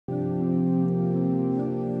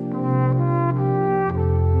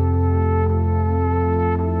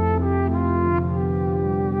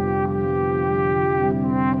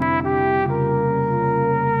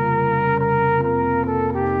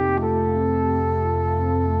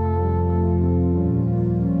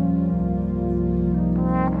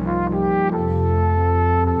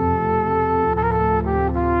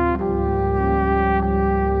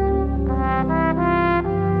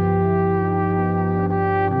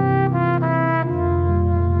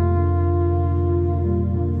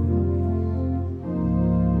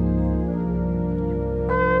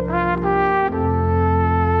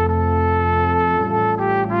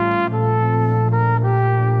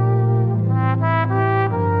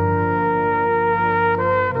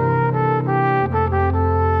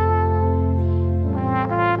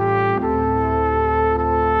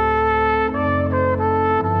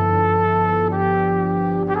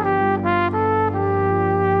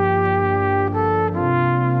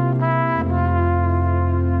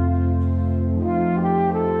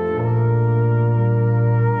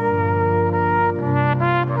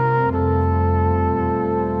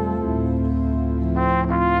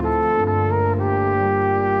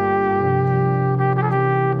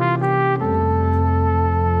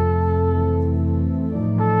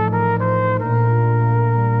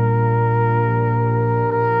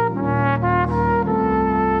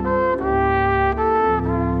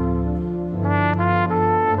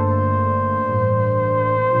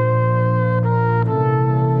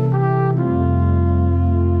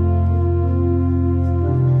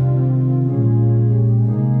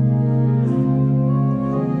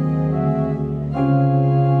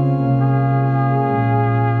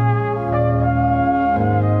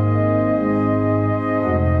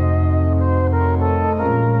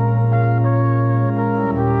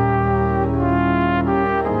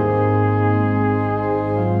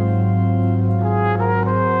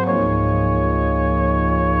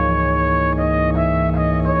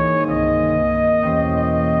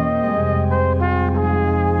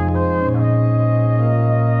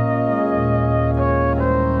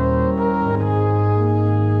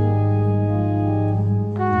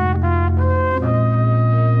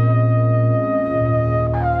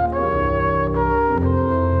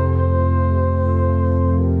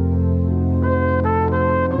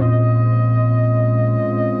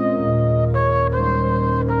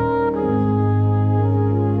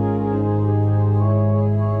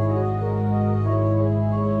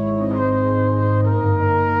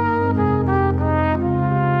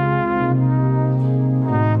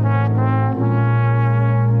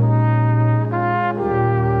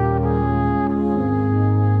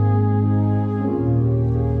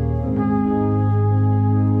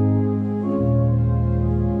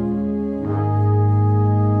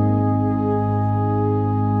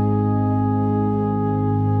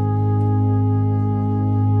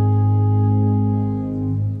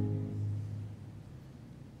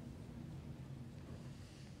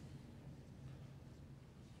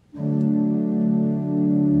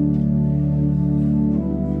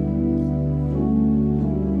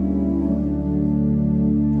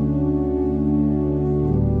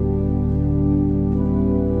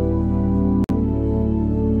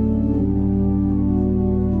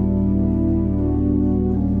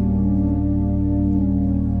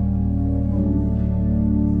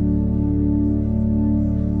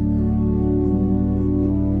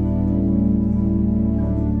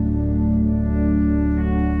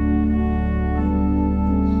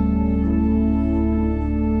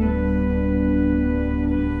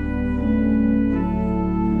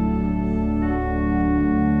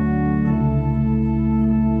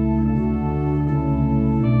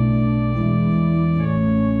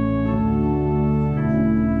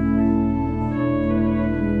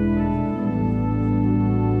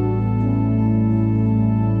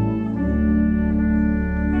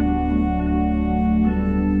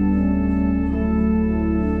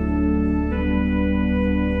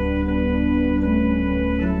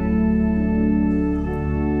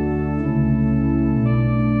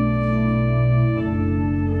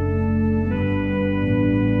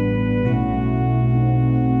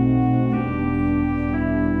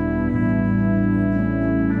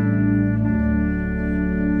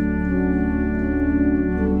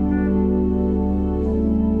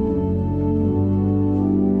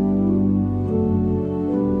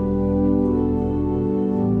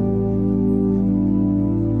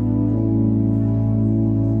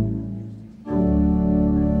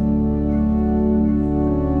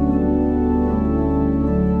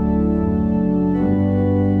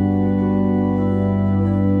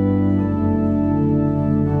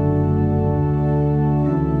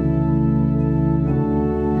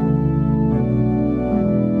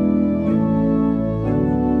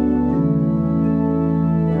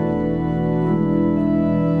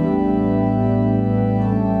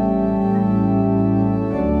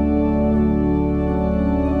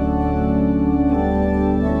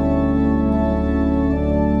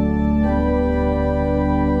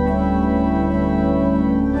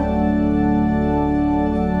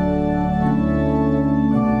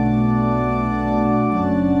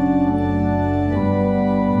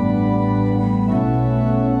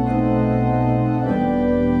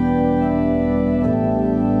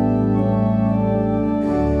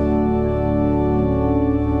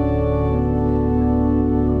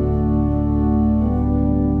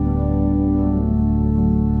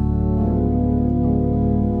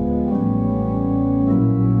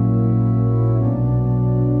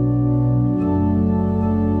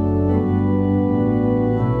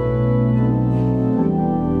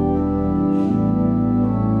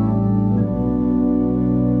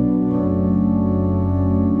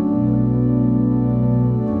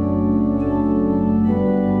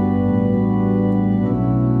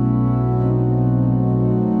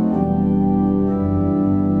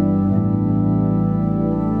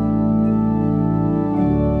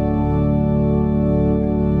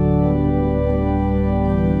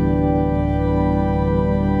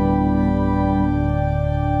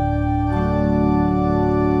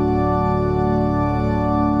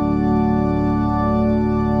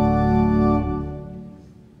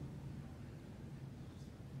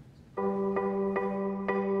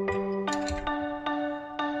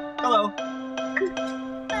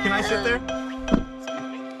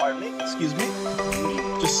Excuse me?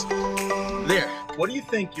 Just there. What do you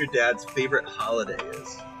think your dad's favorite holiday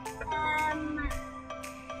is?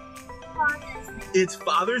 Father's Day. It's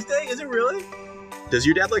Father's Day? Is it really? Does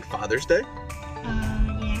your dad like Father's Day?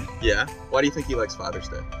 Yeah. Yeah? Why do you think he likes Father's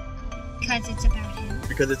Day? Because it's about him.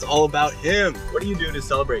 Because it's all about him. What do you do to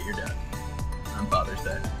celebrate your dad on Father's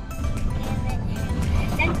Day?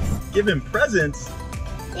 Give him presents?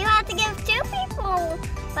 You have to give two people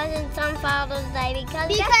presents on Father's Day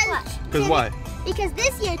because guess what? Because why? Because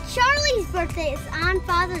this year Charlie's birthday is on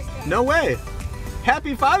Father's Day. No way.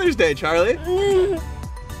 Happy Father's Day, Charlie. You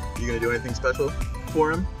gonna do anything special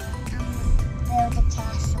for him? Build a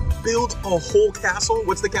castle. Build a whole castle?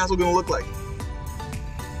 What's the castle gonna look like?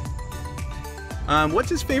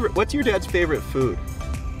 What's your dad's favorite food?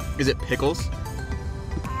 Is it pickles?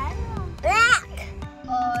 I don't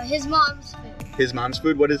know. His mom's food. His mom's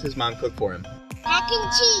food? What does his mom cook for him? Mac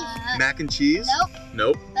and cheese. Mac and cheese? Nope.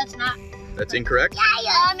 Nope. That's not. That's incorrect?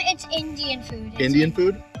 Yeah. It's Indian food. Indian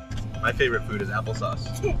food? My favorite food is applesauce.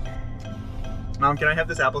 Mom, can I have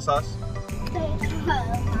this applesauce?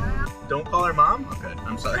 Don't call her mom? Okay,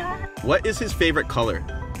 I'm sorry. What is his favorite color?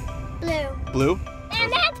 Blue. Blue?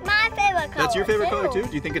 And that's my favorite color. That's your favorite color too?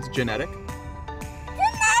 Do you think it's genetic?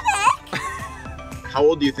 Genetic? How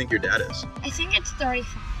old do you think your dad is? I think it's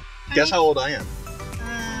 35. Guess how old I am?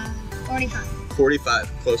 45. 45.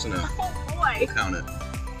 Close enough. Oh boy. We'll count it.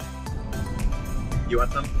 You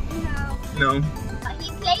want some? No. No. But he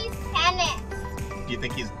plays tennis. Do you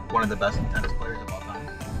think he's one of the best tennis players of all time?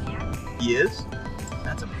 Yeah. He is?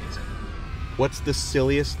 That's amazing. What's the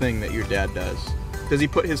silliest thing that your dad does? Does he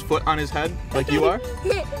put his foot on his head like you are? I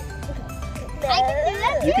can do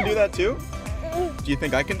that too. You can do that too? Do you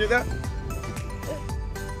think I can do that?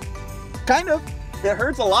 Kind of. It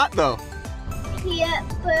hurts a lot though. He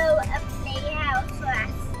built a playhouse for us.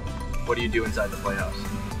 What do you do inside the playhouse?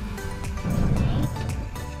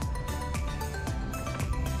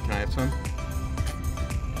 Can I have some?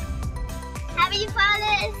 Happy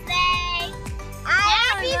Father's Day!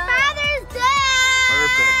 Happy Father's Day!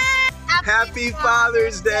 Perfect. Happy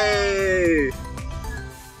Father's Day!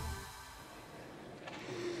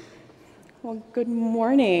 Well, good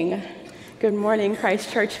morning. Good morning,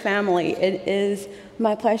 Christ Church family. It is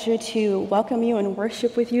my pleasure to welcome you and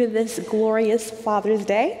worship with you this glorious Father's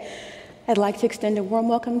Day. I'd like to extend a warm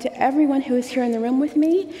welcome to everyone who is here in the room with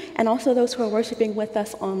me and also those who are worshiping with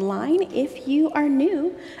us online. If you are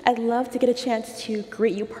new, I'd love to get a chance to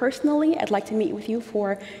greet you personally. I'd like to meet with you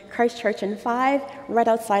for Christ Church in 5, right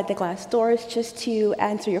outside the glass doors, just to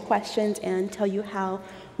answer your questions and tell you how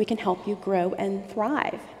we can help you grow and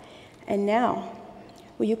thrive. And now,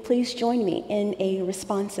 will you please join me in a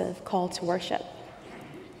responsive call to worship?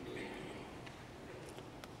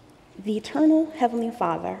 The eternal Heavenly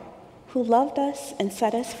Father, who loved us and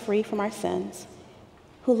set us free from our sins,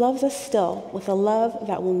 who loves us still with a love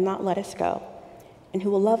that will not let us go, and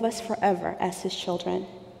who will love us forever as his children,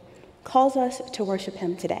 calls us to worship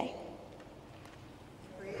him today.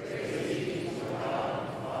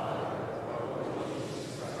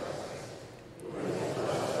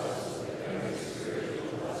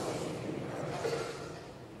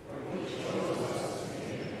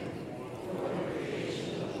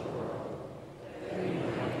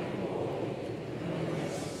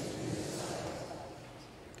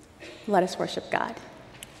 Let us worship God.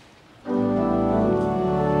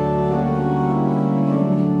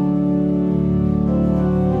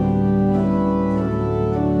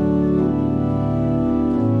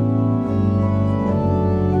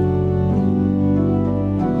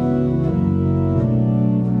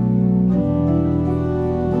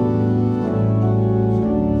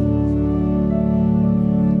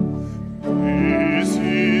 This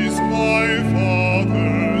is my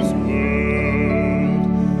Father's word,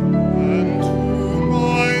 and to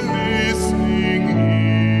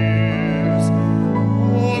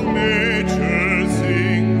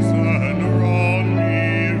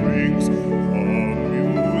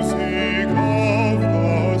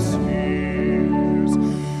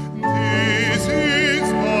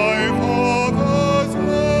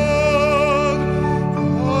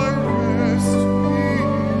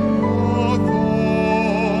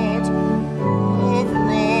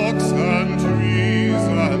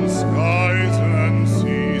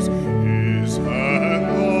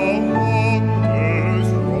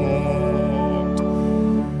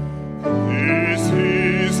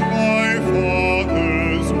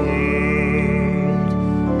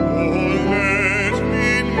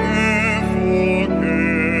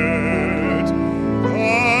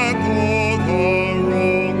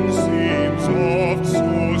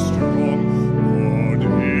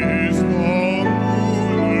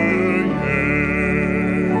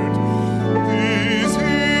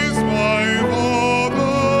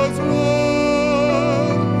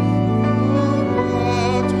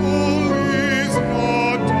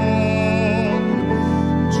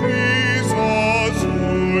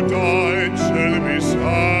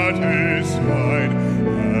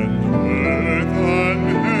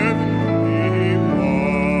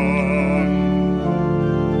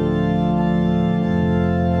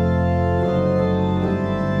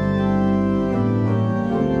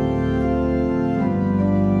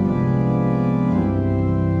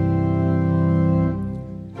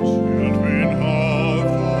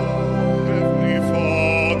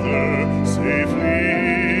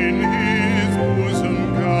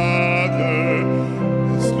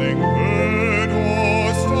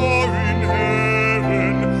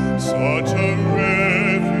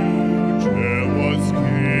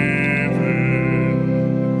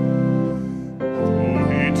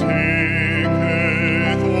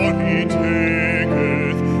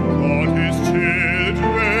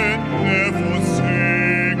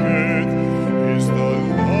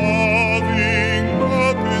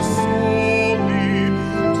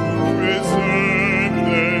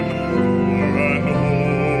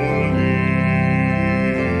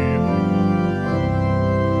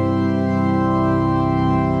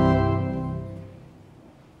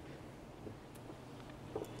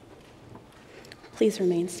Please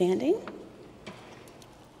remain standing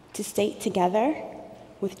to state together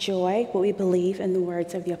with joy what we believe in the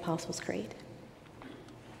words of the Apostles' Creed.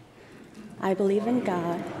 I believe in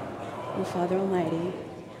God, the Father Almighty,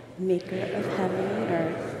 maker of heaven and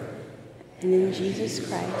earth, and in Jesus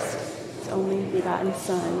Christ, his only begotten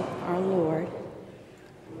Son, our Lord,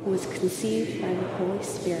 who was conceived by the Holy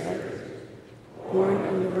Spirit, born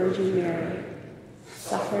of the Virgin Mary,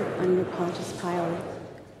 suffered under Pontius Pilate,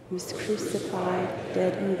 was crucified,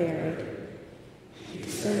 dead, and buried. He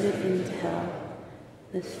descended into hell.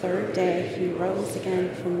 The third day he rose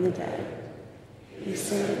again from the dead. He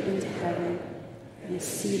ascended into heaven and is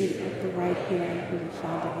seated at the right hand of the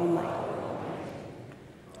Father Almighty.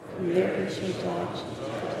 From there he shall judge the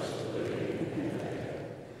living and the dead.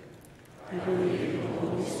 I believe in the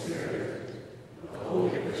Holy Spirit, the Holy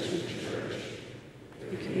Christian Church,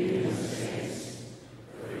 the communion of the saints,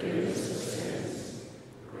 forgiveness of sins,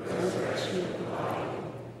 the resurrection of the body,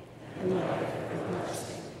 and life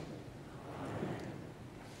everlasting. Amen.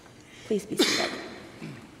 Please be seated.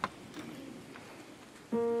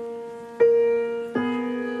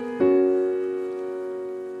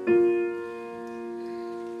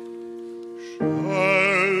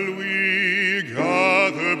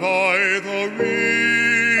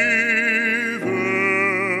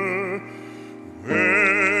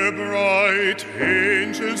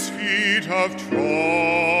 Have trod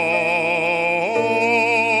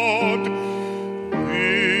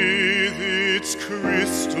with its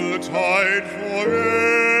crystal tide forever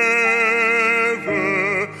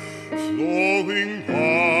flowing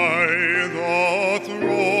by the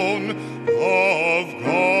throne of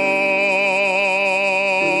God.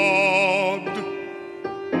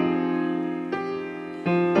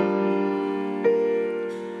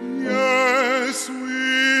 Yes,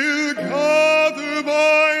 we'll gather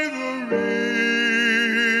by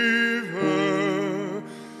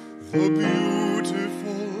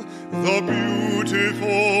the beautiful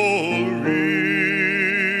river,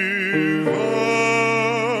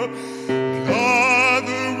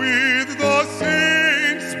 gather with the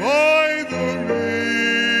saints by the river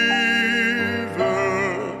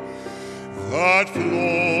that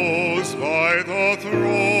flows by the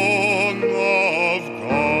throne of God.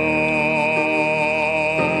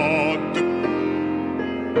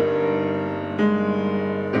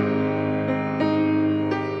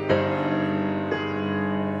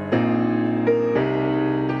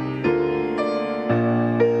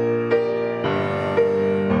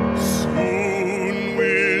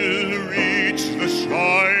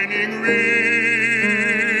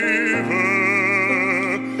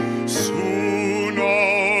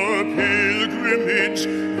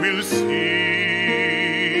 Will cease.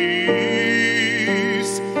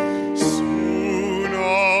 Soon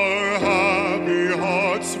our happy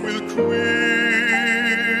hearts will quiver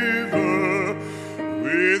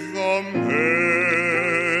with the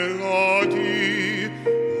melody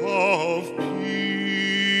of peace.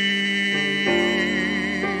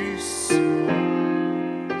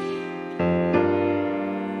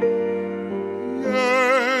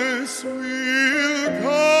 Yes, we'll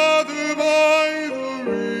gather by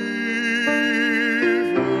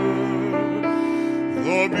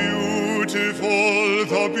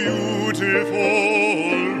the beautiful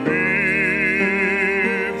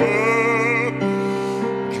river,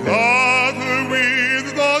 gather with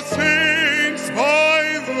the saints by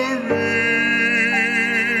the river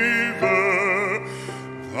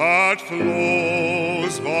that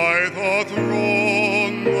flows by the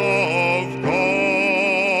throne of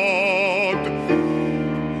God,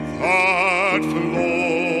 that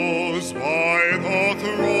flows by the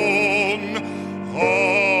throne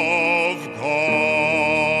of God.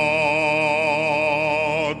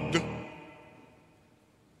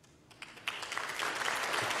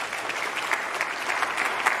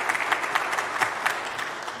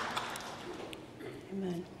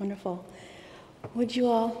 Amen. Wonderful. Would you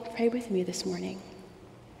all pray with me this morning?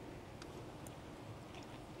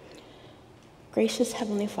 Gracious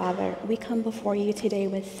Heavenly Father, we come before you today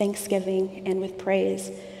with thanksgiving and with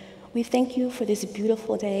praise. We thank you for this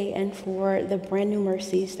beautiful day and for the brand new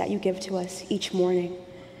mercies that you give to us each morning.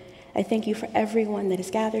 I thank you for everyone that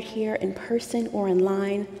is gathered here in person or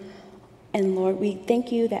online. And Lord, we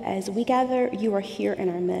thank you that as we gather, you are here in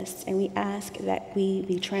our midst, and we ask that we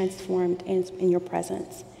be transformed in your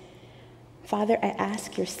presence. Father, I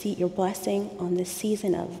ask your blessing on this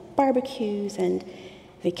season of barbecues and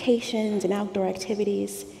vacations and outdoor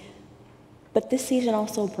activities. But this season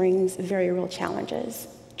also brings very real challenges: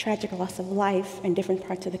 tragic loss of life in different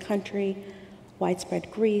parts of the country,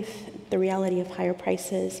 widespread grief, the reality of higher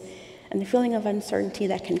prices, and the feeling of uncertainty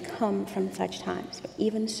that can come from such times. But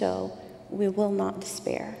even so, we will not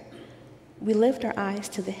despair. We lift our eyes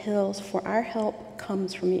to the hills, for our help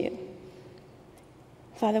comes from you.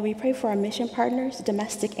 Father, we pray for our mission partners,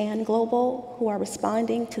 domestic and global, who are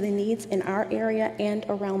responding to the needs in our area and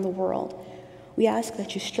around the world. We ask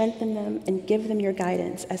that you strengthen them and give them your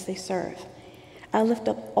guidance as they serve. I lift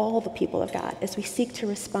up all the people of God as we seek to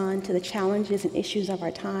respond to the challenges and issues of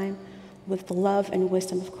our time with the love and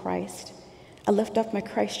wisdom of Christ. I lift up my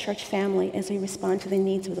Christ Church family as we respond to the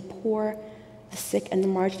needs of the poor, the sick, and the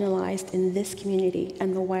marginalized in this community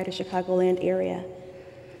and the wider Chicagoland area.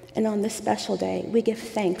 And on this special day, we give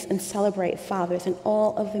thanks and celebrate fathers and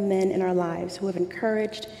all of the men in our lives who have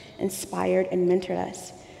encouraged, inspired, and mentored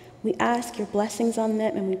us. We ask your blessings on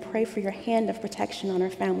them, and we pray for your hand of protection on our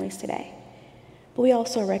families today. But we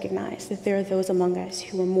also recognize that there are those among us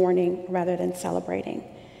who are mourning rather than celebrating.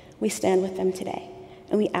 We stand with them today,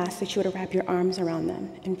 and we ask that you would wrap your arms around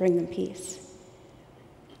them and bring them peace.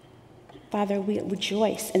 Father, we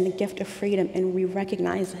rejoice in the gift of freedom, and we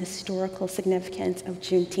recognize the historical significance of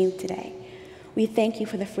Juneteenth today. We thank you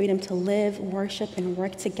for the freedom to live, worship, and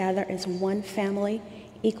work together as one family,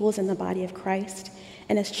 equals in the body of Christ.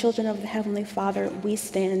 And as children of the Heavenly Father, we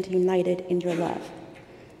stand united in your love.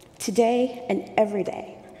 Today and every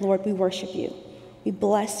day, Lord, we worship you. We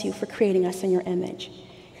bless you for creating us in your image.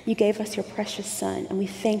 You gave us your precious Son, and we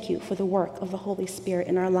thank you for the work of the Holy Spirit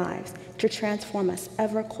in our lives to transform us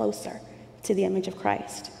ever closer to the image of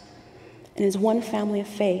Christ. And as one family of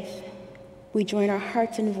faith, we join our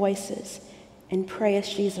hearts and voices and pray as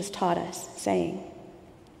Jesus taught us, saying,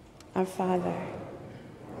 Our Father,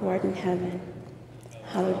 who art in heaven,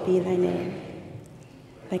 hallowed be thy name.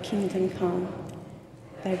 Thy kingdom come,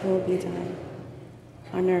 thy will be done,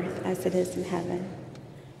 on earth as it is in heaven.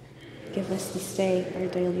 Give us this day our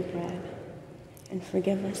daily bread, and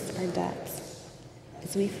forgive us our debts,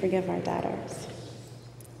 as we forgive our debtors.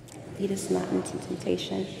 Lead us not into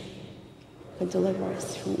temptation, but deliver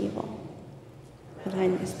us from evil. For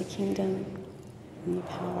thine is the kingdom, and the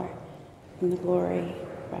power, and the glory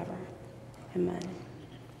forever. Amen.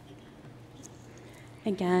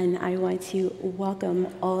 Again, I want to welcome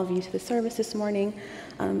all of you to the service this morning.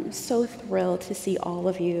 I'm so thrilled to see all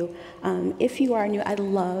of you. If you are new, I'd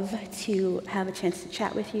love to have a chance to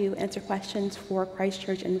chat with you, answer questions for Christ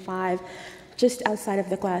Church in 5, just outside of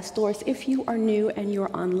the glass doors. If you are new and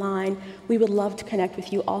you're online, we would love to connect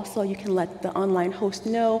with you. Also, you can let the online host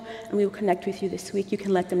know, and we will connect with you this week. You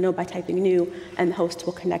can let them know by typing new, and the host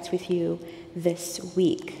will connect with you this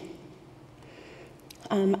week.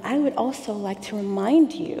 I would also like to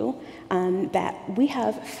remind you that we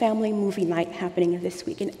have family movie night happening this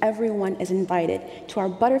week, and everyone is invited to our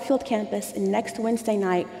Butterfield campus next Wednesday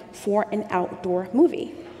night for an outdoor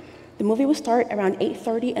movie. The movie will start around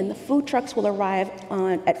 8:30, and the food trucks will arrive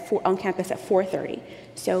on campus at 4:30.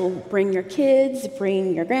 So bring your kids,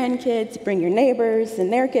 bring your grandkids, bring your neighbors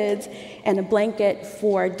and their kids, and a blanket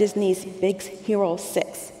for Disney's Big Hero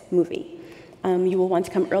 6 movie. You will want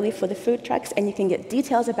to come early for the food trucks, and you can get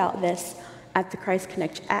details about this at the Christ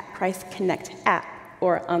Connect app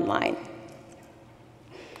or online.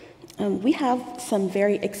 We have some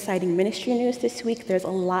very exciting ministry news this week. There's a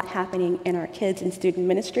lot happening in our kids and student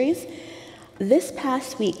ministries. This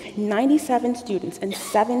past week, 97 students and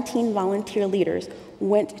 17 volunteer leaders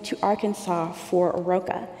went to Arkansas for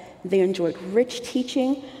Roka. They enjoyed rich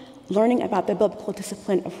teaching, learning about the biblical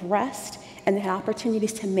discipline of rest, and they had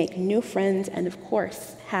opportunities to make new friends and, of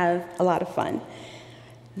course, have a lot of fun.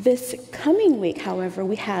 This coming week, however,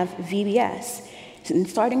 we have VBS. And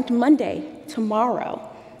starting Monday, tomorrow,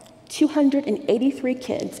 283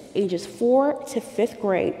 kids ages 4 to 5th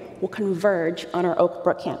grade will converge on our Oak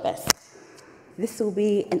Brook campus. This will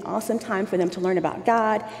be an awesome time for them to learn about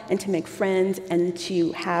God and to make friends and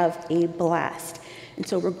to have a blast. And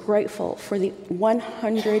so we're grateful for the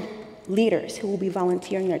 100 leaders who will be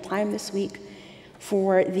volunteering their time this week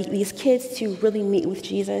for these kids to really meet with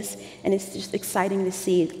Jesus. And it's just exciting to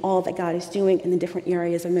see all that God is doing in the different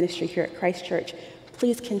areas of ministry here at Christ Church.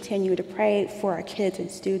 Please continue to pray for our kids and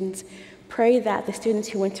students. Pray that the students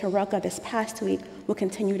who went to Roka this past week will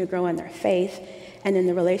continue to grow in their faith and in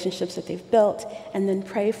the relationships that they've built. And then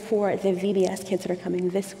pray for the VBS kids that are coming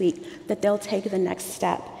this week, that they'll take the next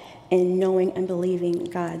step in knowing and believing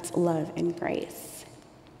God's love and grace.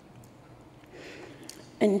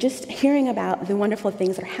 And just hearing about the wonderful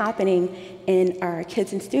things that are happening in our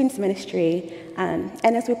kids and students ministry, and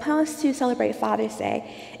as we pause to celebrate Father's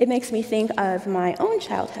Day, it makes me think of my own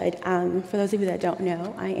childhood. For those of you that don't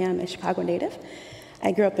know, I am a Chicago native.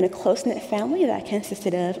 I grew up in a close-knit family that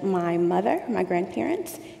consisted of my mother, my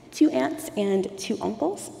grandparents, 2 aunts and 2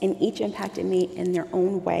 uncles, and each impacted me in their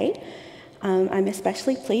own way. I'm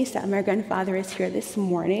especially pleased that my grandfather is here this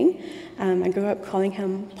morning. I grew up calling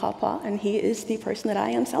him Papa, and he is the person that I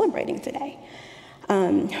am celebrating today.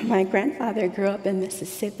 My grandfather grew up in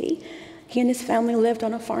Mississippi. He and his family lived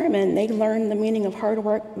on a farm, and they learned the meaning of hard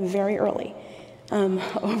work very early.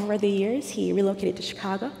 Over the years, he relocated to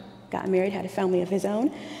Chicago, got married, had a family of his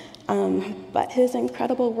own, but his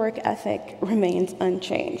incredible work ethic remains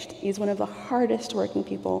unchanged. He's one of the hardest working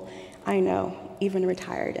people I know, even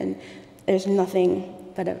retired, and there's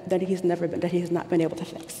nothing that he's not been able to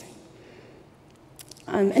fix.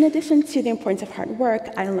 In addition to the importance of hard work,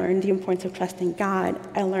 I learned the importance of trusting God.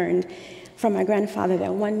 I learned from my grandfather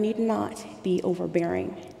that one need not be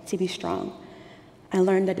overbearing to be strong. I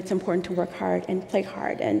learned that it's important to work hard and play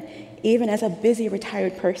hard. And even as a busy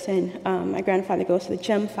retired person, my grandfather goes to the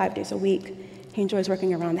gym 5 days a week. He enjoys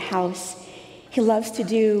working around the house. He loves to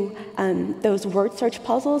do those word search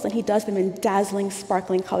puzzles, and he does them in dazzling,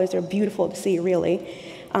 sparkling colors. They're beautiful to see, really.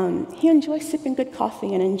 He enjoys sipping good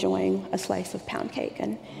coffee and enjoying a slice of pound cake.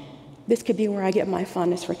 And this could be where I get my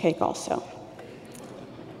fondness for cake also.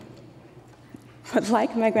 But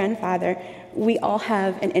like my grandfather, we all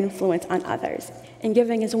have an influence on others. And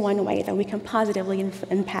giving is one way that we can positively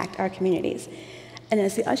impact our communities. And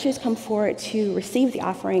as the ushers come forward to receive the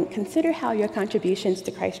offering, consider how your contributions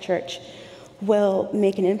to Christ Church will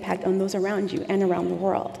make an impact on those around you and around the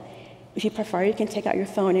world. If you prefer, you can take out your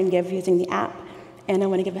phone and give using the app. And I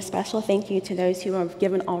want to give a special thank you to those who have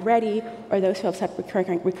given already or those who have set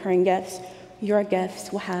recurring gifts. Your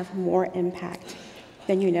gifts will have more impact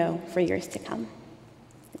than you know for years to come.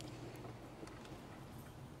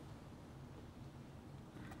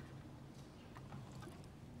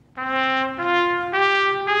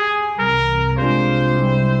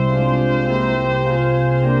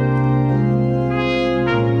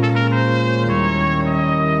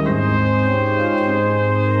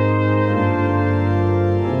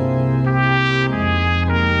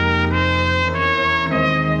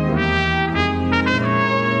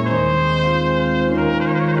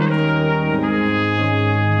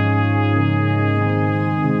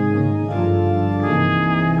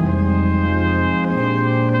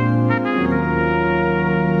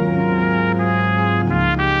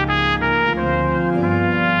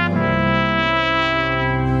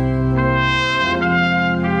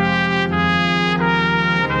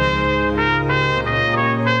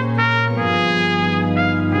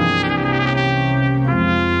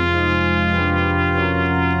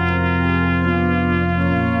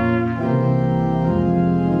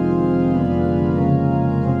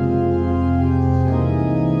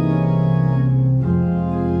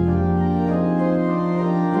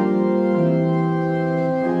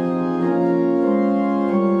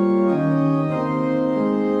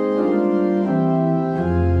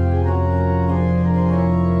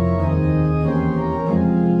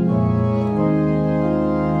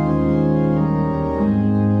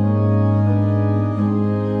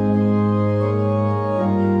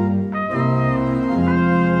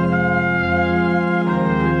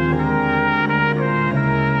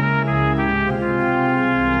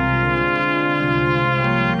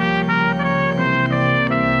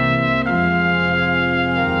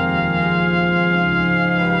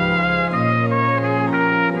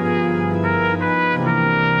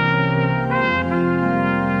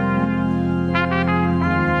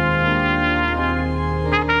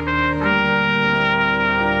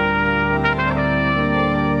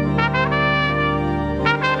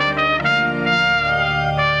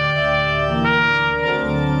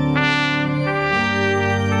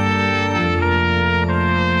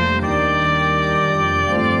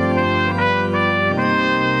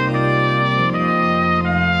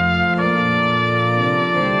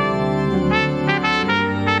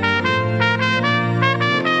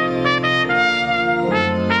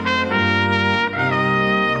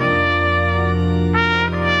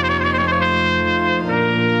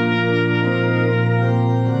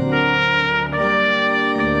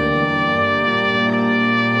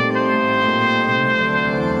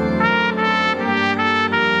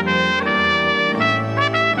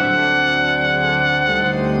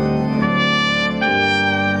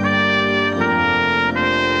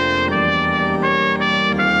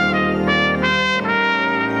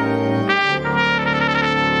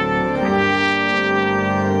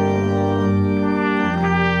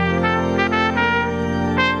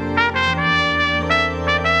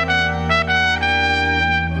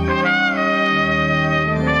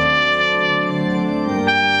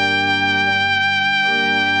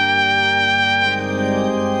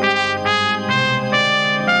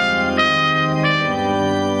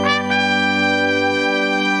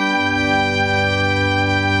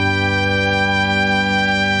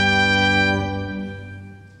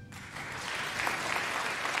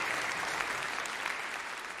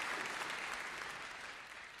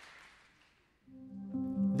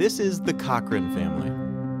 this is the Cochran family.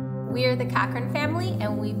 We're the Cochran family,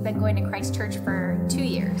 and we've been going to Christ Church for 2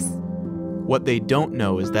 years. What they don't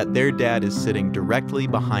know is that their dad is sitting directly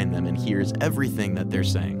behind them and hears everything that they're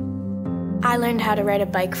saying. I learned how to ride a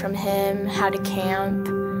bike from him, how to camp,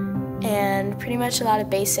 and pretty much a lot of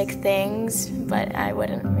basic things, but I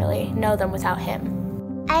wouldn't really know them without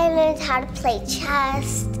him. I learned how to play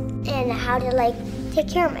chess and how to take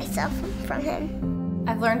care of myself from him.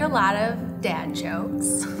 I've learned a lot of dad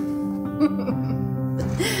jokes.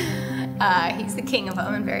 He's the king of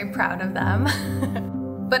them and very proud of them.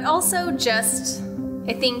 But also just,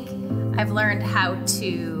 I think I've learned how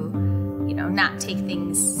to, not take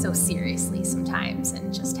things so seriously sometimes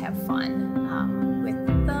and just have fun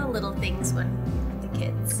with the little things with the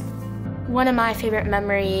kids. One of my favorite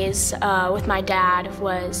memories with my dad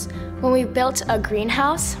was when we built a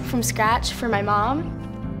greenhouse from scratch for my mom.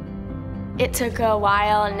 It took a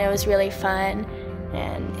while and it was really fun,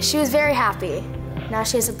 and she was very happy. Now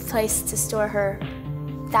she has a place to store her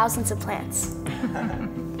thousands of plants.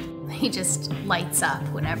 He just lights up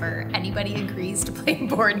whenever anybody agrees to play a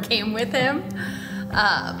board game with him.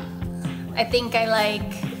 I think I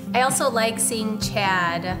also like seeing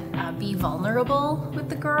Chad be vulnerable with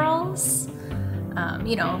the girls.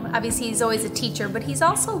 Obviously he's always a teacher, but he's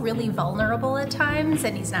also really vulnerable at times,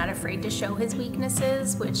 and he's not afraid to show his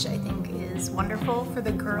weaknesses, which I think is wonderful for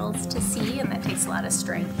the girls to see, and that takes a lot of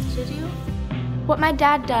strength to do. What my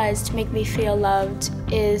dad does to make me feel loved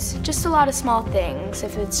is just a lot of small things.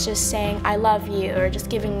 If it's just saying I love you, or just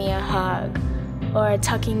giving me a hug, or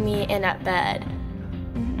tucking me in at bed.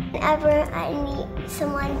 Whenever I need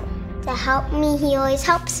someone to help me, he always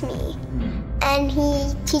helps me. And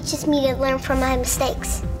he teaches me to learn from my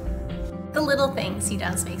mistakes. The little things he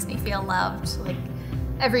does makes me feel loved. Like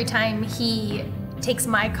every time he takes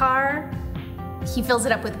my will he fills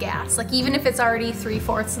it up with gas. Like even if it's already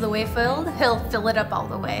 3/4 of the way filled, he'll fill it up all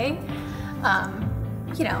the way.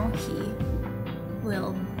 He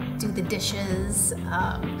will do the dishes.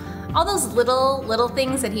 All those little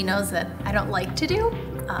things that he knows that I don't like to do,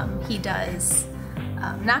 he does.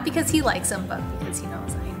 Not because he likes them, but because he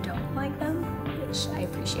knows I don't like them, which I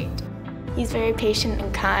appreciate. He's very patient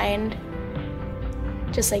and kind,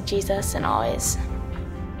 just like Jesus, and always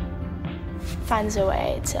finds a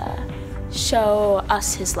way to show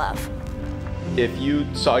us his love. If you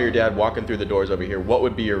saw your dad walking through the doors over here, what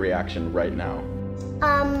would be your reaction right now?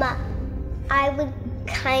 I would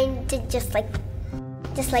kind of just make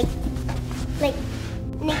sure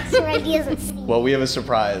he doesn't see. Well, we have a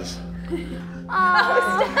surprise. I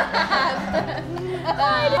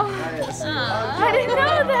didn't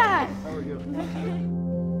know that.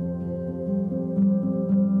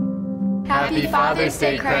 Happy Father's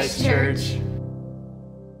Day, Christ Church.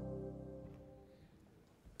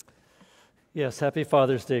 Yes, happy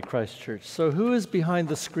Father's Day, Christ Church. So who is behind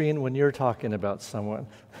the screen when you're talking about someone?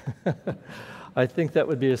 I think that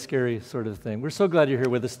would be a scary sort of thing. We're so glad you're here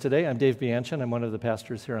with us today. I'm Dave Bianchin. I'm one of the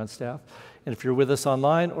pastors here on staff. And if you're with us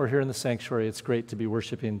online or here in the sanctuary, it's great to be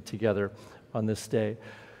worshiping together on this day.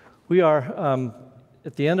 We are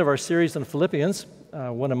at the end of our series on Philippians,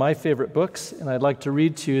 one of my favorite books, and I'd like to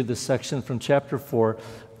read to you the section from chapter 4,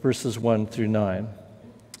 verses 1 through 9.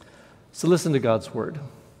 So listen to God's word.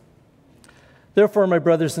 Therefore, my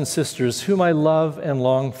brothers and sisters, whom I love and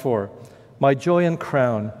long for, my joy and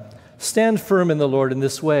crown, stand firm in the Lord in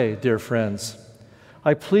this way, dear friends.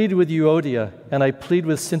 I plead with Euodia and I plead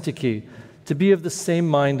with Syntyche to be of the same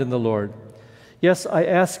mind in the Lord. Yes, I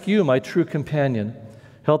ask you, my true companion,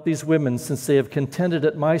 help these women since they have contended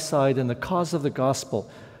at my side in the cause of the gospel,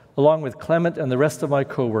 along with Clement and the rest of my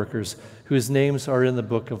co-workers, whose names are in the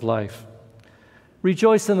book of life.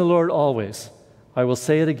 Rejoice in the Lord always. I will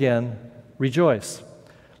say it again. Rejoice.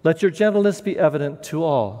 Let your gentleness be evident to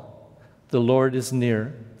all. The Lord is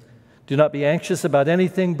near. Do not be anxious about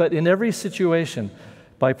anything, but in every situation,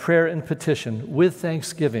 by prayer and petition, with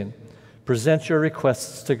thanksgiving, present your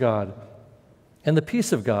requests to God. And the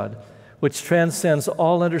peace of God, which transcends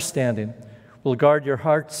all understanding, will guard your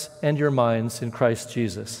hearts and your minds in Christ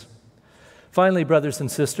Jesus. Finally, brothers and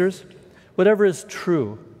sisters, whatever is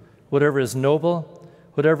true, whatever is noble,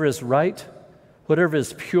 whatever is right, whatever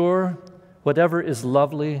is pure, whatever is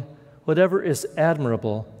lovely, whatever is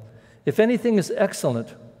admirable, if anything is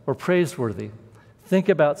excellent or praiseworthy, think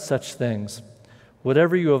about such things.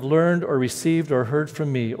 Whatever you have learned or received or heard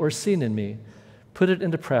from me or seen in me, put it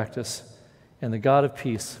into practice, and the God of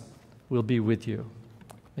peace will be with you.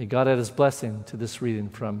 May God add his blessing to this reading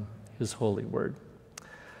from his holy word.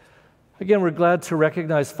 Again, we're glad to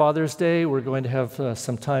recognize Father's Day. We're going to have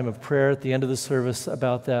some time of prayer at the end of the service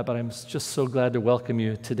about that, but I'm just so glad to welcome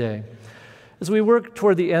you today. As we work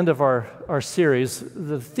toward the end of our series,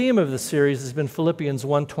 the theme of the series has been Philippians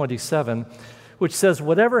 1:27, which says,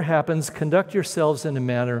 "Whatever happens, conduct yourselves in a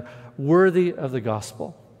manner worthy of the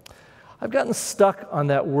gospel." I've gotten stuck on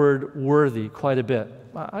that word worthy quite a bit.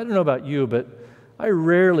 I don't know about you, but I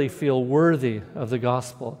rarely feel worthy of the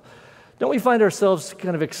gospel. Don't we find ourselves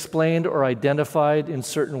kind of explained or identified in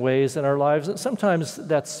certain ways in our lives? And sometimes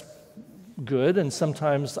that's good, and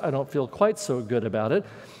sometimes I don't feel quite so good about it.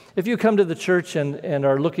 If you come to the church and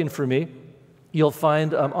are looking for me, you'll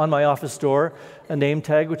find on my office door a name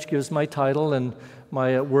tag which gives my title, and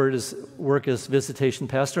my work as visitation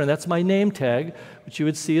pastor, and that's my name tag, which you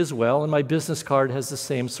would see as well, and my business card has the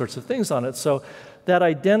same sorts of things on it. So that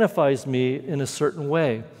identifies me in a certain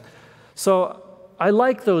way. So I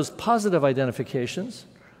like those positive identifications,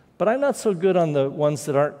 but I'm not so good on the ones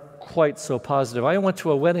that aren't quite so positive. I went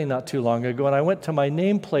to a wedding not too long ago, and I went to my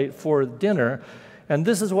nameplate for dinner, and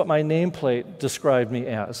this is what my nameplate described me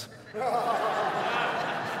as.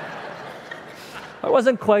 I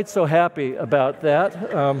wasn't quite so happy about that.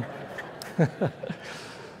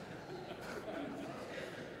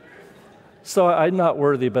 So I'm not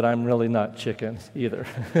worthy, but I'm really not chicken either.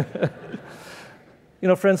 You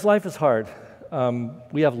know, friends, life is hard.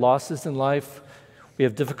 We have losses in life. We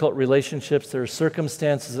have difficult relationships. There are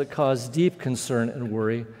circumstances that cause deep concern and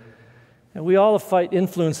worry. And we all fight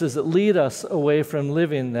influences that lead us away from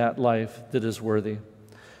living that life that is worthy.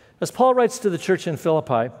 As Paul writes to the church in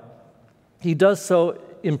Philippi, he does so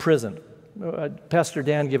in prison. Pastor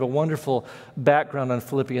Dan gave a wonderful background on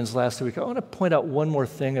Philippians last week. I want to point out one more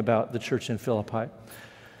thing about the church in Philippi.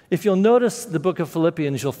 If you'll notice the book of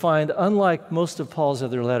Philippians, you'll find, unlike most of Paul's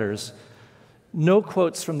other letters, no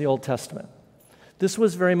quotes from the Old Testament. This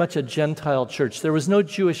was very much a Gentile church. There was no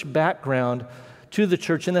Jewish background to the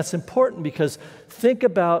church, and that's important because think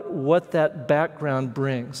about what that background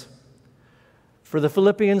brings. For the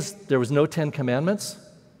Philippians, there was no 10 Commandments,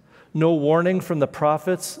 no warning from the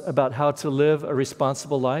prophets about how to live a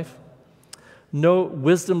responsible life, no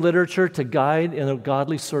wisdom literature to guide in a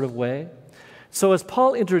godly sort of way. So as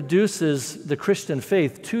Paul introduces the Christian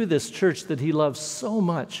faith to this church that he loves so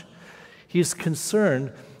much, he's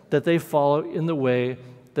concerned that they follow in the way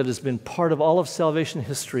that has been part of all of salvation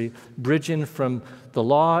history, bridging from the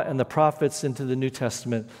law and the prophets into the New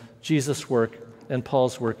Testament, Jesus' work and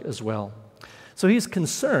Paul's work as well. So he's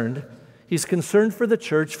concerned. He's concerned for the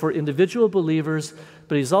church, for individual believers,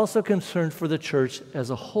 but he's also concerned for the church as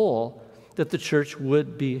a whole, that the church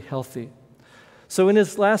would be healthy. So in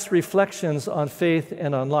his last reflections on faith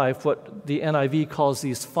and on life, what the NIV calls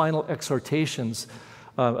these final exhortations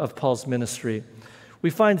of Paul's ministry, we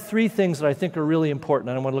find three things that I think are really important,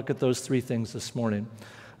 and I want to look at those three things this morning.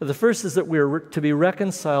 The first is that we're to be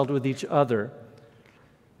reconciled with each other,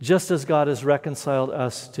 just as God has reconciled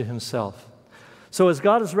us to himself. So as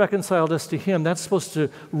God has reconciled us to him, that's supposed to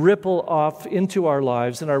ripple off into our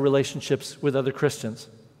lives and our relationships with other Christians.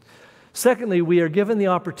 Secondly, we are given the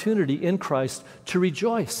opportunity in Christ to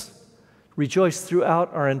rejoice. Rejoice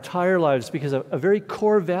throughout our entire lives, because a very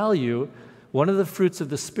core value, one of the fruits of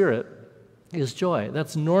the Spirit, is joy.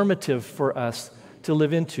 That's normative for us to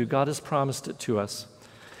live into. God has promised it to us.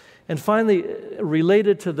 And finally,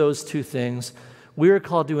 related to those two things, we are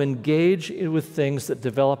called to engage with things that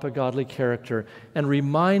develop a godly character and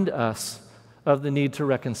remind us of the need to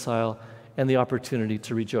reconcile and the opportunity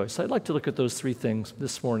to rejoice. I'd like to look at those three things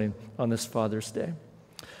this morning on this Father's Day.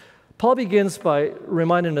 Paul begins by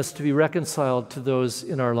reminding us to be reconciled to those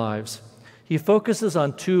in our lives. He focuses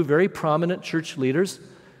on two very prominent church leaders,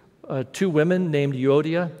 two women named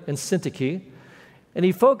Euodia and Syntyche, and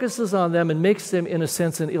he focuses on them and makes them, in a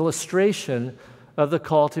sense, an illustration of the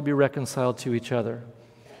call to be reconciled to each other.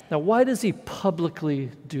 Now, why does he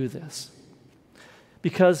publicly do this?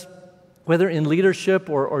 Because whether in leadership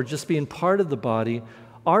or just being part of the body,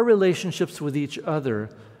 our relationships with each other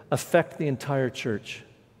affect the entire church.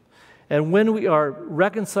 And when we are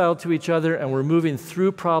reconciled to each other and we're moving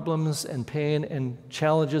through problems and pain and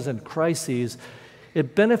challenges and crises,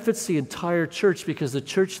 it benefits the entire church, because the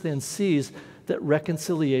church then sees that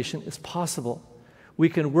reconciliation is possible. We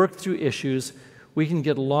can work through issues. We can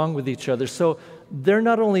get along with each other. So they're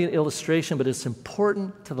not only an illustration, but it's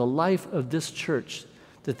important to the life of this church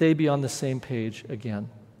that they be on the same page again.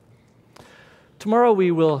 Tomorrow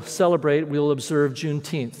we will observe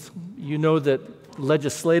Juneteenth. You know that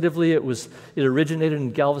legislatively it originated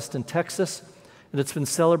in Galveston, Texas, and it's been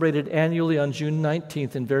celebrated annually on June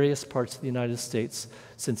 19th in various parts of the United States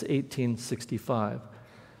since 1865.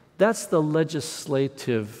 That's the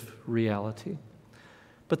legislative reality.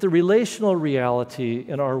 But the relational reality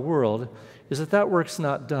in our world is that work's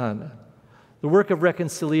not done. The work of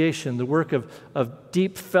reconciliation, the work of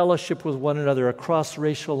deep fellowship with one another across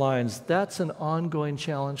racial lines, that's an ongoing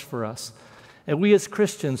challenge for us. And we as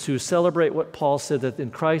Christians who celebrate what Paul said, that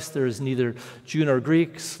in Christ there is neither Jew nor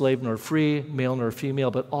Greek, slave nor free, male nor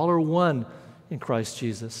female, but all are one in Christ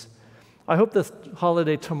Jesus. I hope the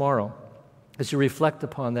holiday tomorrow, as you reflect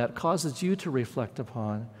upon that, causes you to reflect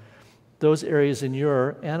upon those areas in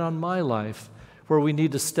your and on my life where we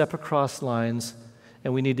need to step across lines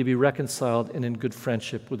and we need to be reconciled and in good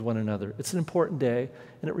friendship with one another. It's an important day,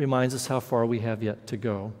 and it reminds us how far we have yet to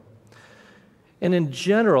go. And in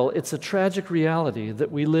general, it's a tragic reality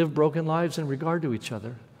that we live broken lives in regard to each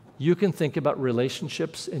other. You can think about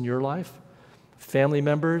relationships in your life, family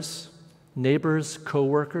members, neighbors,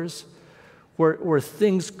 co-workers, where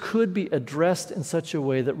things could be addressed in such a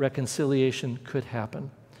way that reconciliation could happen.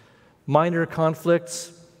 Minor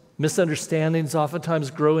conflicts, misunderstandings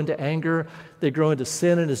oftentimes grow into anger. They grow into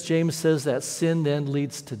sin, and as James says, that sin then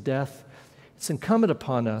leads to death. It's incumbent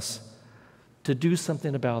upon us to do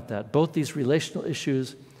something about that, both these relational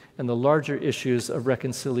issues and the larger issues of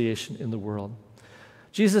reconciliation in the world.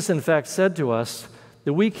 Jesus, in fact, said to us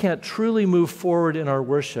that we can't truly move forward in our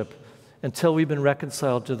worship until we've been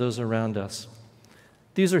reconciled to those around us.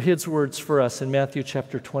 These are his words for us in Matthew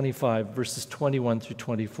chapter 25, verses 21 through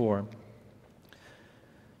 24.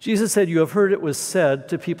 Jesus said, "You have heard it was said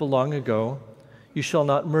to people long ago, 'You shall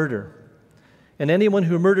not murder,' and anyone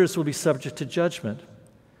who murders will be subject to judgment.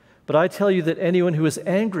 But I tell you that anyone who is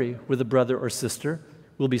angry with a brother or sister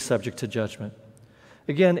will be subject to judgment.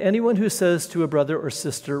 Again, anyone who says to a brother or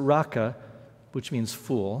sister, 'Raka,' which means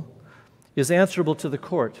fool, is answerable to the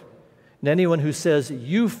court. And anyone who says,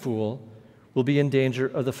 'You fool,' will be in danger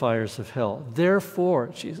of the fires of hell. Therefore,"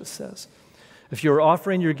 Jesus says, "if you are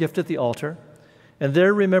offering your gift at the altar, and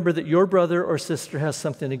there remember that your brother or sister has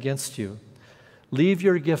something against you, leave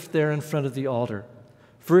your gift there in front of the altar.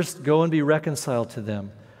 First go and be reconciled to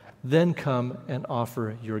them, then come and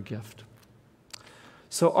offer your gift."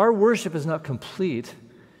 So our worship is not complete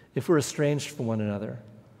if we're estranged from one another.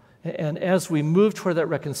 And as we move toward that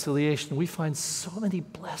reconciliation, we find so many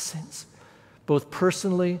blessings, both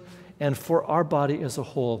personally and for our body as a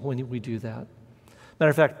whole when we do that. Matter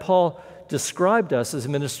of fact, Paul described us as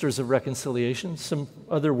ministers of reconciliation. Some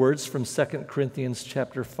other words from 2 Corinthians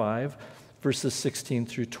chapter 5, verses 16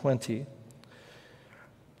 through 20.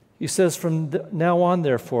 He says, "From now on,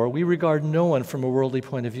 therefore, we regard no one from a worldly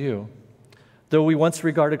point of view. Though we once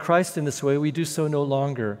regarded Christ in this way, we do so no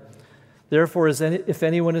longer. Therefore, if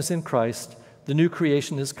anyone is in Christ, the new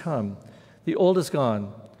creation has come. The old is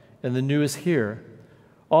gone, and the new is here.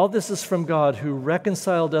 All this is from God, who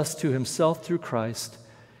reconciled us to himself through Christ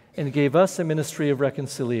and gave us a ministry of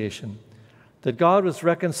reconciliation, that God was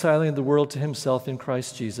reconciling the world to himself in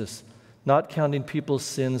Christ Jesus, not counting people's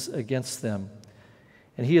sins against them.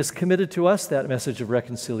 And he has committed to us that message of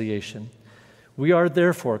reconciliation. We are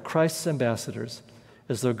therefore Christ's ambassadors,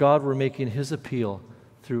 as though God were making his appeal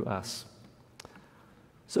through us."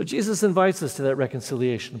 So Jesus invites us to that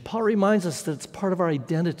reconciliation. Paul reminds us that it's part of our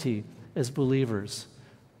identity as believers.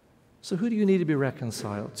 So who do you need to be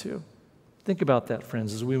reconciled to? Think about that,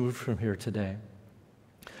 friends, as we move from here today.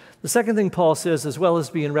 The second thing Paul says, as well as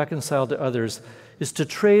being reconciled to others, is to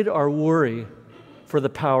trade our worry for the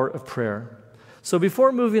power of prayer. So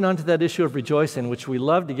before moving on to that issue of rejoicing, which we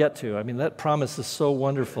love to get to, I mean, that promise is so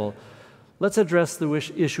wonderful, let's address the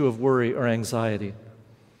issue of worry or anxiety.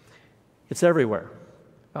 It's everywhere.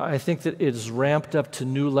 I think that it is ramped up to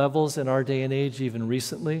new levels in our day and age, even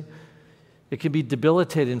recently. It can be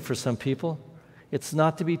debilitating for some people. It's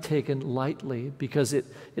not to be taken lightly because it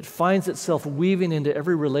finds itself weaving into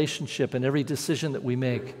every relationship and every decision that we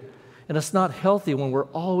make. And it's not healthy when we're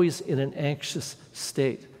always in an anxious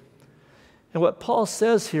state. And what Paul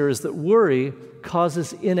says here is that worry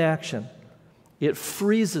causes inaction. It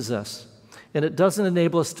freezes us, and it doesn't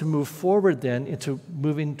enable us to move forward then into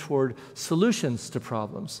moving toward solutions to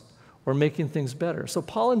problems or making things better. So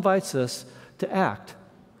Paul invites us to act,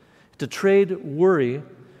 to trade worry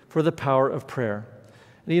for the power of prayer.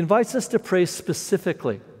 And he invites us to pray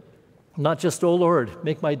specifically, not just, "Oh Lord,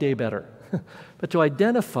 make my day better," but to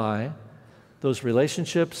identify those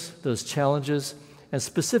relationships, those challenges, and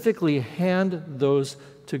specifically hand those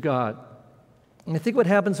to God. And I think what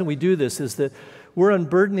happens when we do this is that we're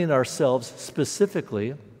unburdening ourselves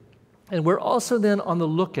specifically, and we're also then on the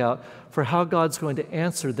lookout for how God's going to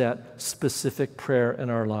answer that specific prayer in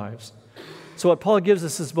our lives. So what Paul gives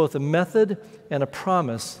us is both a method and a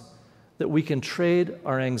promise that we can trade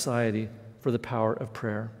our anxiety for the power of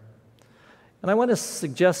prayer. And I want to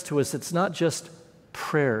suggest to us it's not just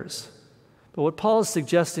prayers, but what Paul is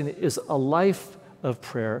suggesting is a life of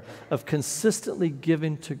prayer, of consistently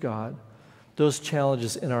giving to God those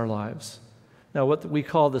challenges in our lives. Now, what we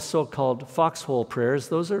call the so-called foxhole prayers,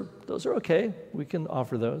 those are okay. We can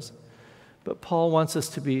offer those. But Paul wants us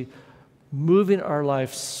to be moving our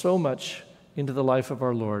life so much into the life of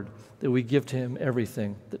our Lord that we give to him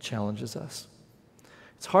everything that challenges us.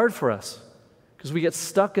 It's hard for us because we get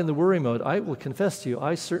stuck in the worry mode. I will confess to you,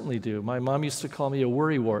 I certainly do. My mom used to call me a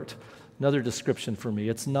worrywart. Another description for me.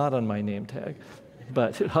 It's not on my name tag,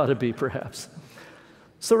 but it ought to be perhaps.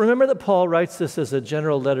 So remember that Paul writes this as a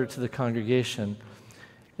general letter to the congregation,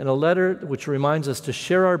 and a letter which reminds us to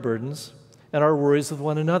share our burdens and our worries with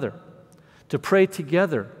one another, to pray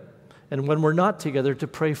together, and when we're not together, to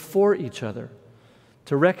pray for each other,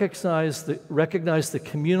 to recognize the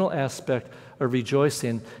communal aspect of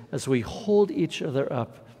rejoicing as we hold each other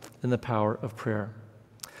up in the power of prayer.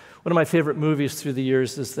 One of my favorite movies through the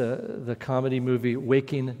years is the comedy movie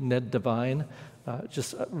Waking Ned Devine.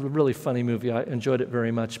 Just a really funny movie. I enjoyed it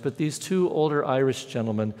very much. But these two older Irish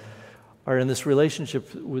gentlemen are in this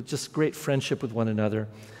relationship with just great friendship with one another.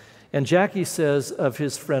 And Jackie says of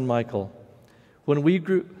his friend Michael,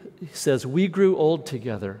 he says, we grew old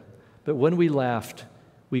together, but when we laughed,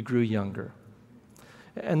 we grew younger.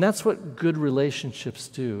 And that's what good relationships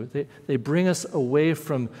do. They bring us away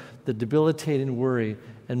from the debilitating worry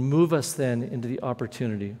and move us then into the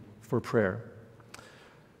opportunity for prayer.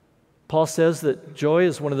 Paul says that joy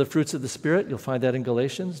is one of the fruits of the Spirit. You'll find that in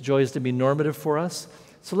Galatians. Joy is to be normative for us.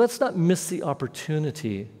 So let's not miss the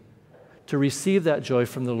opportunity to receive that joy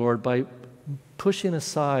from the Lord by pushing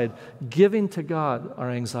aside, giving to God our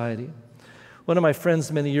anxiety. One of my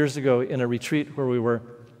friends many years ago in a retreat where we were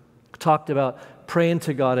talked about praying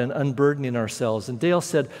to God and unburdening ourselves. And Dale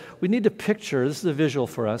said, we need to picture, this is a visual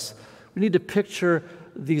for us, we need to picture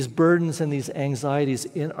these burdens and these anxieties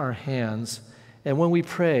in our hands. And when we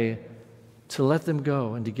pray, to let them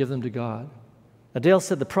go and to give them to God. Now, Dale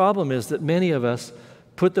said the problem is that many of us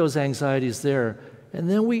put those anxieties there, and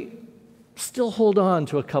then we still hold on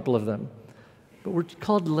to a couple of them. But we're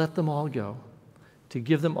called to let them all go, to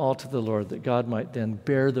give them all to the Lord, that God might then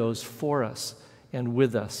bear those for us and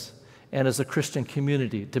with us, and as a Christian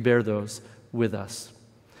community, to bear those with us.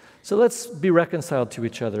 So let's be reconciled to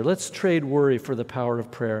each other. Let's trade worry for the power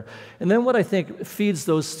of prayer. And then what I think feeds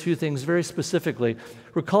those two things very specifically,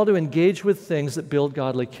 we're called to engage with things that build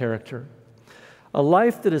godly character. A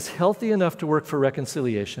life that is healthy enough to work for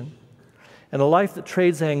reconciliation and a life that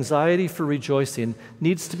trades anxiety for rejoicing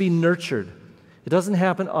needs to be nurtured. It doesn't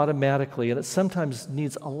happen automatically, and it sometimes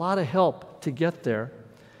needs a lot of help to get there.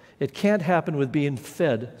 It can't happen with being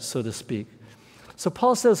fed, so to speak. So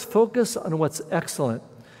Paul says, focus on what's excellent.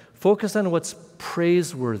 Focus on what's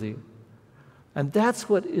praiseworthy. And that's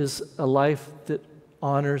what is a life that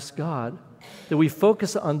honors God, that we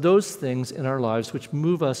focus on those things in our lives which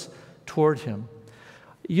move us toward Him.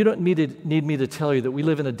 You don't need me to tell you that we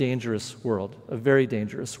live in a dangerous world, a very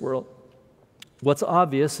dangerous world. What's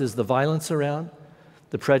obvious is the violence around,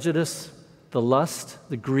 the prejudice, the lust,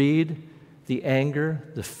 the greed, the anger,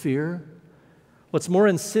 the fear. What's more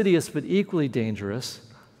insidious but equally dangerous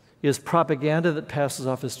is propaganda that passes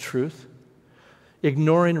off as truth,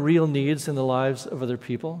 ignoring real needs in the lives of other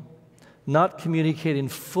people, not communicating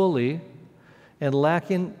fully, and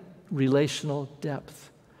lacking relational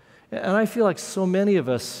depth. And I feel like so many of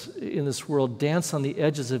us in this world dance on the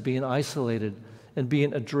edges of being isolated and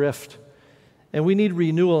being adrift. And we need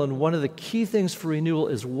renewal, and one of the key things for renewal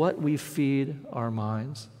is what we feed our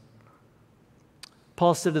minds.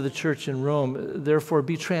 Paul said to the church in Rome, therefore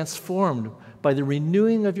be transformed by the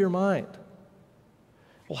renewing of your mind.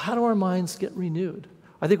 Well, how do our minds get renewed?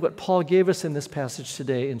 I think what Paul gave us in this passage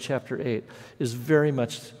today in chapter 8 is very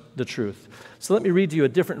much the truth. So let me read to you a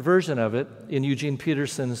different version of it in Eugene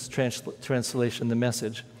Peterson's translation, The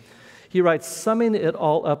Message. He writes, summing it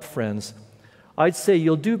all up, friends, I'd say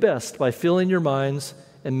you'll do best by filling your minds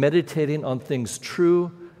and meditating on things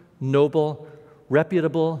true, noble,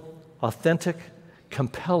 reputable, authentic,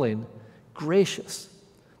 compelling, gracious,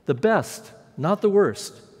 the best, not the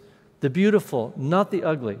worst, the beautiful, not the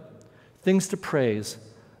ugly, things to praise,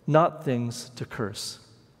 not things to curse.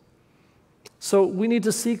 So we need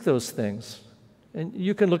to seek those things. And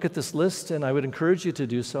you can look at this list, and I would encourage you to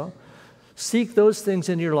do so. Seek those things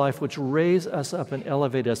in your life which raise us up and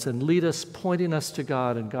elevate us and lead us, pointing us to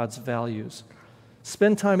God and God's values.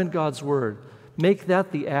 Spend time in God's Word. Make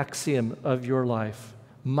that the axiom of your life.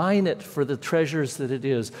 Mine it for the treasures that it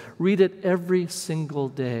is. Read it every single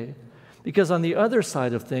day. Because on the other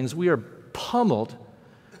side of things, we are pummeled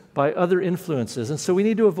by other influences. And so we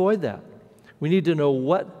need to avoid that. We need to know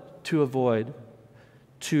what to avoid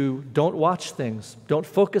to don't watch things, don't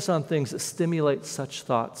focus on things that stimulate such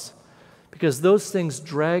thoughts, because those things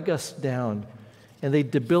drag us down and they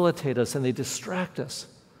debilitate us and they distract us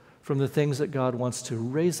from the things that God wants to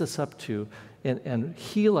raise us up to and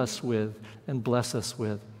heal us with and bless us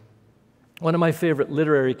with. One of my favorite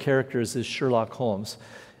literary characters is Sherlock Holmes,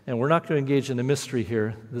 and we're not going to engage in a mystery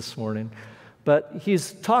here this morning, but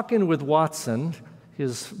he's talking with Watson,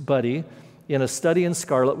 his buddy, in A Study in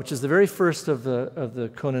Scarlet, which is the very first of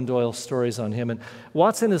the Conan Doyle stories on him. And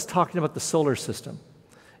Watson is talking about the solar system.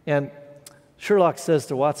 And Sherlock says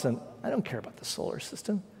to Watson, I don't care about the solar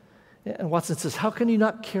system. And Watson says, how can you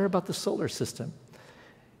not care about the solar system?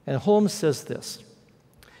 And Holmes says this,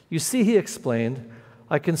 you see, he explained,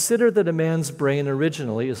 I consider that a man's brain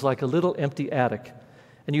originally is like a little empty attic,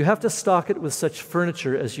 and you have to stock it with such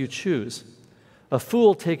furniture as you choose. A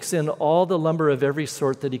fool takes in all the lumber of every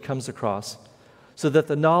sort that he comes across, so that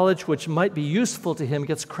the knowledge which might be useful to him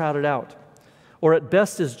gets crowded out, or at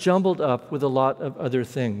best is jumbled up with a lot of other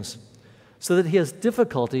things, so that he has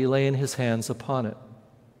difficulty laying his hands upon it.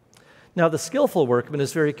 Now the skillful workman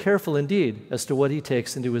is very careful indeed as to what he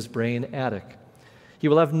takes into his brain attic. He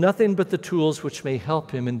will have nothing but the tools which may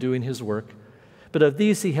help him in doing his work, but of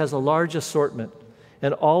these he has a large assortment,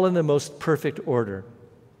 and all in the most perfect order.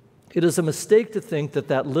 It is a mistake to think that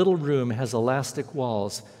that little room has elastic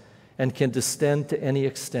walls and can distend to any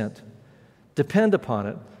extent. Depend upon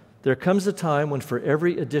it, there comes a time when for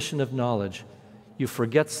every addition of knowledge, you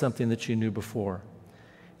forget something that you knew before.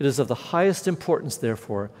 It is of the highest importance,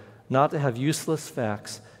 therefore, not to have useless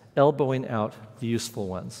facts elbowing out the useful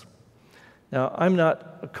ones. Now, I'm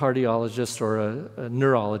not a cardiologist or a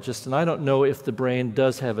neurologist, and I don't know if the brain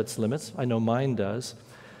does have its limits. I know mine does.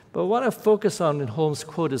 But what I focus on in Holmes'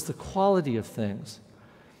 quote is the quality of things.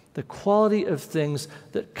 The quality of things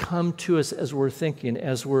that come to us as we're thinking,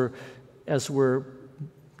 as we're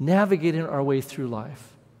navigating our way through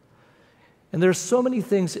life. And there are so many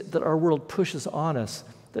things that our world pushes on us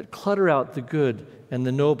that clutter out the good and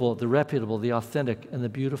the noble, the reputable, the authentic, and the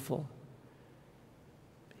beautiful.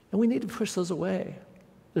 And we need to push those away.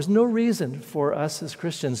 There's no reason for us as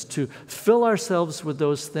Christians to fill ourselves with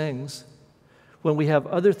those things when we have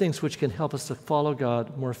other things which can help us to follow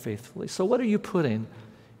God more faithfully. So what are you putting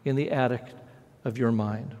in the attic of your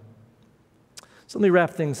mind? So let me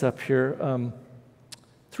wrap things up here.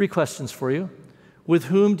 3 questions for you. With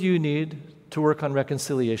whom do you need to work on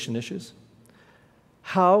reconciliation issues?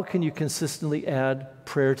 How can you consistently add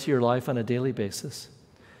prayer to your life on a daily basis?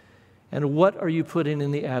 And what are you putting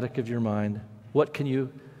in the attic of your mind? What can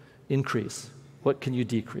you increase? What can you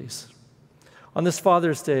decrease? On this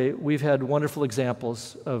Father's Day, we've had wonderful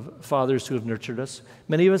examples of fathers who have nurtured us.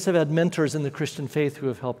 Many of us have had mentors in the Christian faith who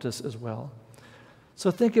have helped us as well.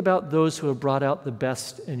 So think about those who have brought out the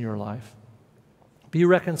best in your life. Be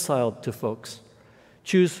reconciled to folks.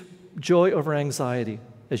 Choose joy over anxiety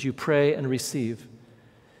as you pray and receive.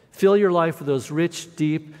 Fill your life with those rich,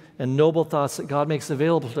 deep, and noble thoughts that God makes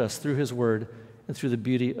available to us through His Word and through the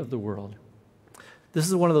beauty of the world. This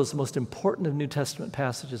is one of those most important of New Testament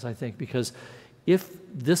passages, I think, because if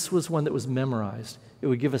this was one that was memorized, it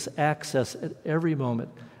would give us access at every moment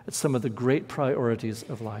at some of the great priorities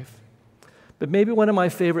of life. But maybe one of my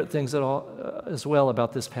favorite things as well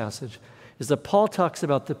about this passage is that Paul talks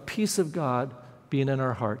about the peace of God being in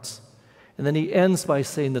our hearts. And then he ends by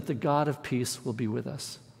saying that the God of peace will be with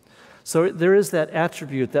us. So there is that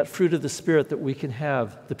attribute, that fruit of the Spirit that we can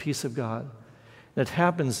have, the peace of God. And it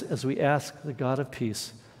happens as we ask the God of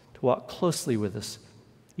peace to walk closely with us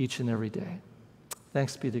each and every day.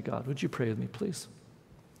 Thanks be to God. Would you pray with me, please?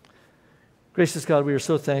 Gracious God, we are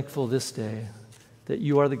so thankful this day that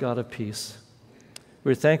you are the God of peace.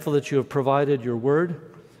 We're thankful that you have provided your word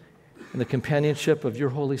and the companionship of your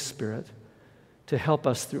Holy Spirit to help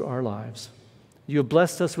us through our lives. You have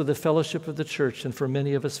blessed us with the fellowship of the church, and for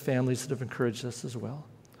many of us, families that have encouraged us as well.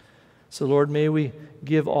 So, Lord, may we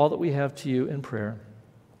give all that we have to you in prayer.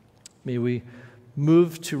 May we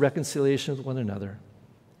move to reconciliation with one another.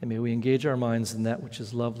 And may we engage our minds in that which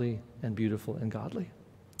is lovely and beautiful and godly.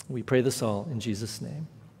 We pray this all in Jesus' name.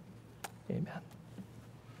 Amen.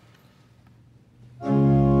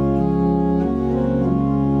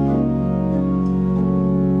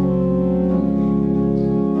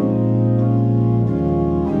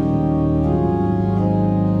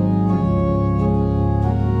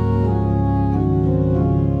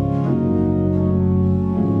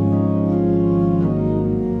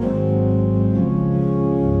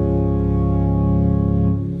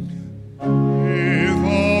 With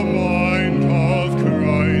a mind of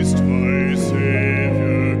Christ I say,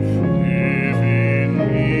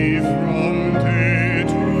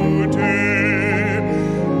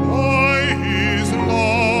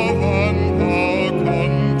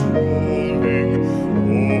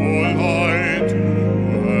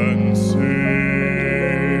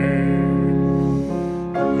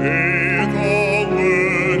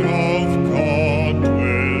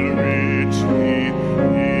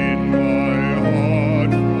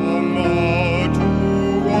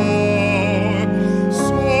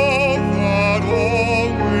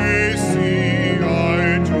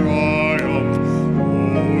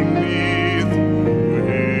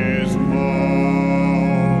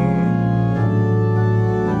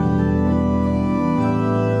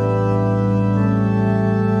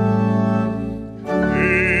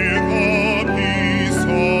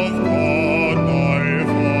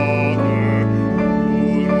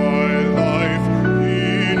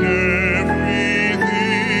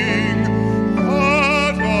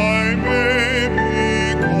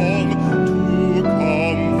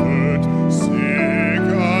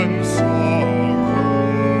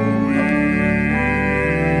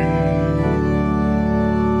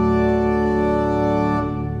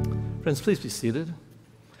 Friends, please be seated.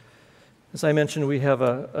 As I mentioned, we have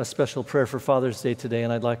a special prayer for Father's Day today,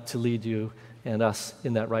 and I'd like to lead you and us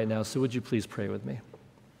in that right now. So would you please pray with me?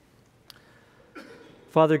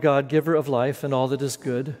 Father God, giver of life and all that is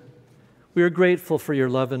good, we are grateful for your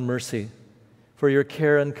love and mercy, for your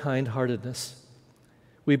care and kind-heartedness.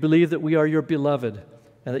 We believe that we are your beloved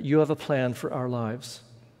and that you have a plan for our lives.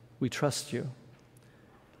 We trust you.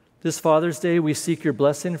 This Father's Day, we seek your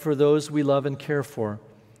blessing for those we love and care for,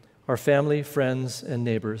 our family, friends, and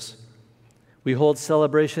neighbors. We hold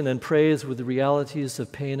celebration and praise with the realities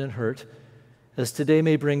of pain and hurt, as today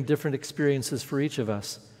may bring different experiences for each of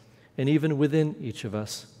us, and even within each of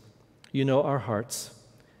us. You know our hearts.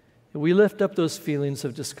 We lift up those feelings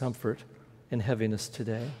of discomfort and heaviness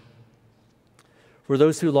today. For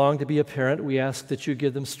those who long to be a parent, we ask that you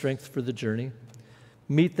give them strength for the journey.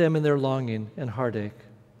 Meet them in their longing and heartache.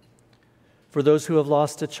 For those who have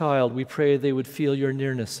lost a child, we pray they would feel your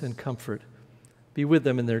nearness and comfort. Be with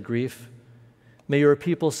them in their grief. May your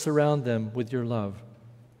people surround them with your love.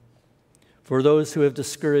 For those who have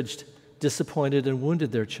discouraged, disappointed, and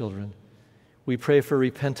wounded their children, we pray for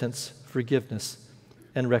repentance, forgiveness,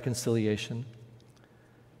 and reconciliation.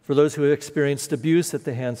 For those who have experienced abuse at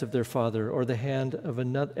the hands of their father or at the hand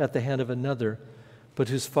of another, but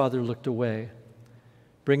whose father looked away,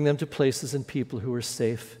 bring them to places and people who are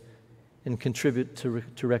safe and contribute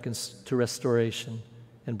to restoration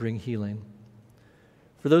and bring healing.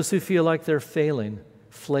 For those who feel like they're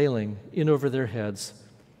flailing in over their heads,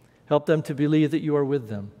 help them to believe that you are with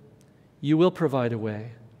them. You will provide a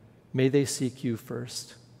way. May they seek you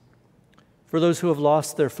first. For those who have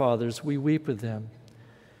lost their fathers, we weep with them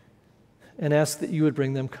and ask that you would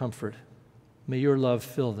bring them comfort. May your love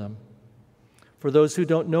fill them. For those who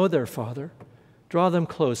don't know their father, draw them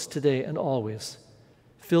close today and always.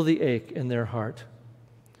 Fill the ache in their heart.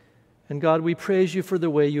 And God, we praise you for the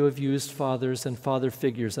way you have used fathers and father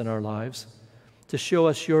figures in our lives to show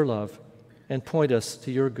us your love and point us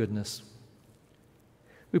to your goodness.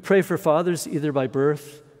 We pray for fathers either by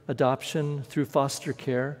birth, adoption, through foster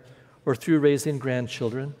care, or through raising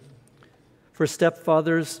grandchildren. For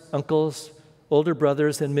stepfathers, uncles, older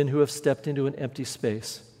brothers, and men who have stepped into an empty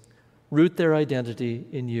space. Root their identity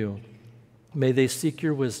in you. May they seek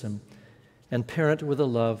your wisdom and parent with a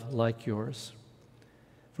love like yours.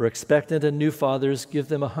 For expectant and new fathers, give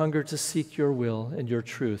them a hunger to seek your will and your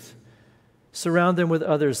truth. Surround them with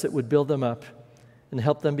others that would build them up and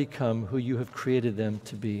help them become who you have created them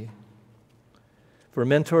to be. For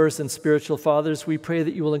mentors and spiritual fathers, we pray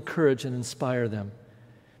that you will encourage and inspire them.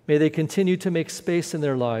 May they continue to make space in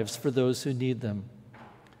their lives for those who need them.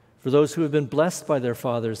 For those who have been blessed by their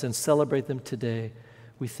fathers and celebrate them today,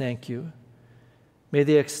 we thank you. May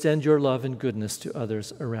they extend your love and goodness to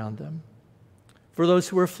others around them. For those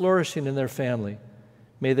who are flourishing in their family,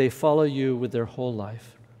 may they follow you with their whole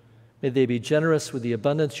life. May they be generous with the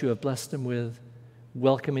abundance you have blessed them with,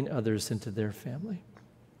 welcoming others into their family.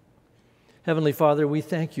 Heavenly Father, we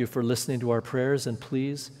thank you for listening to our prayers, and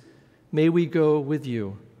please, may we go with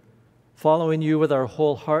you, following you with our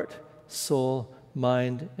whole heart, soul,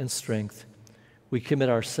 mind, and strength. We commit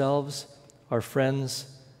ourselves, our friends,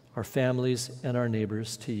 our families, and our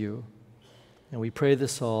neighbors to you. And we pray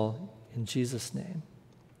this all in Jesus' name.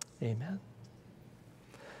 Amen.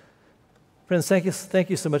 Friends, thank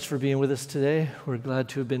you so much for being with us today. We're glad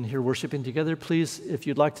to have been here worshiping together. Please, if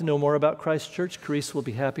you'd like to know more about Christ Church, Carice will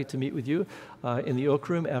be happy to meet with you in the Oak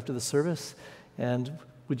Room after the service. And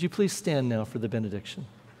would you please stand now for the benediction?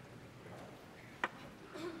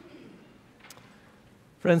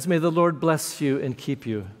 Friends, may the Lord bless you and keep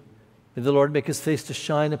you. May the Lord make his face to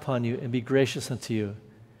shine upon you and be gracious unto you.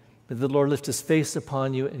 May the Lord lift his face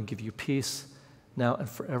upon you and give you peace now and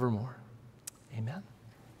forevermore. Amen.